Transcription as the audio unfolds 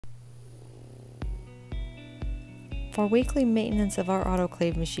For weekly maintenance of our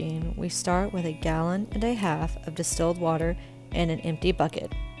autoclave machine, we start with 1.5 gallons of distilled water and an empty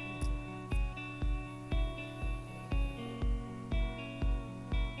bucket.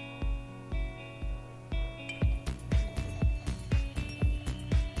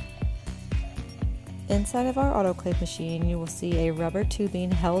 Inside of our autoclave machine, you will see a rubber tubing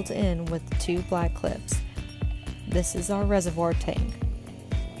held in with 2 black clips. This is our reservoir tank.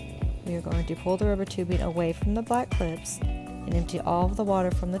 We are going to pull the rubber tubing away from the black clips and empty all of the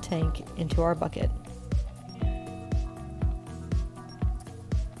water from the tank into our bucket.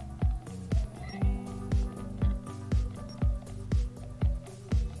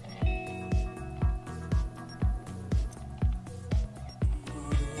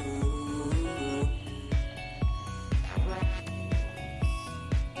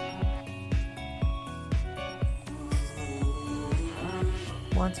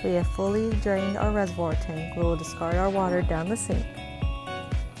 Once we have fully drained our reservoir tank, we will discard our water down the sink.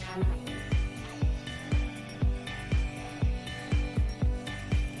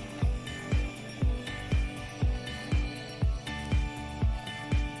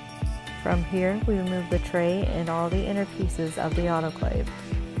 From here, we remove the tray and all the inner pieces of the autoclave.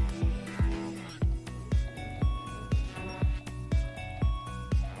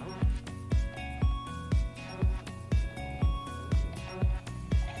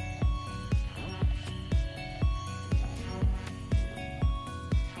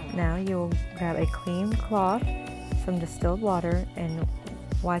 Now you will grab a clean cloth from distilled water and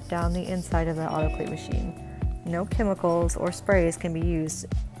wipe down the inside of the autoclave machine. No chemicals or sprays can be used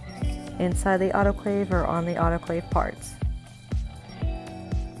inside the autoclave or on the autoclave parts.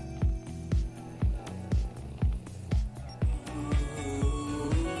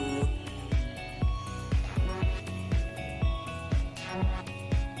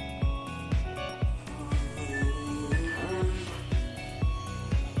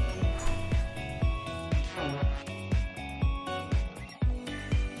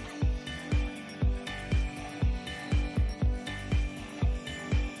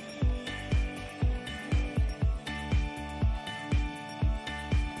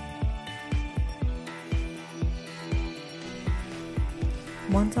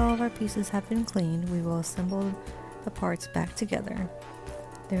 Once all of our pieces have been cleaned, we will assemble the parts back together.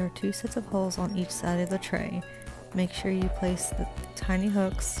 There are 2 sets of holes on each side of the tray. Make sure you place the tiny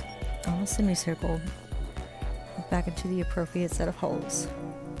hooks on a semicircle back into the appropriate set of holes.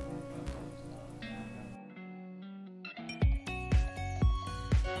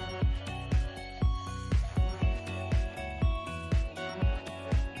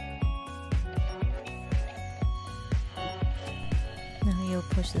 Now you'll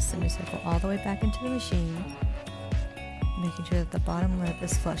push the semicircle all the way back into the machine, making sure that the bottom lip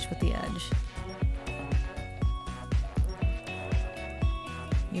is flush with the edge.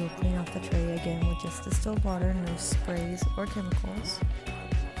 You will clean off the tray again with just distilled water, no sprays or chemicals,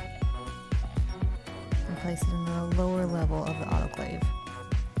 and place it in the lower level of the autoclave.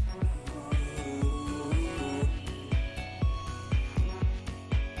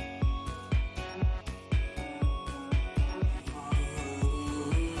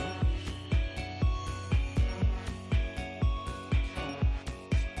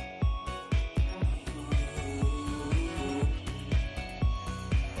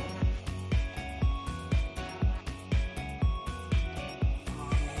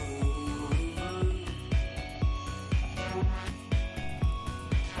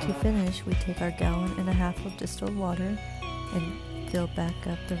 To finish, we take our 1.5 gallons of distilled water and fill back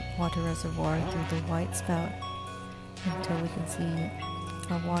up the water reservoir through the white spout until we can see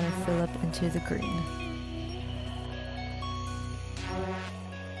our water fill up into the green.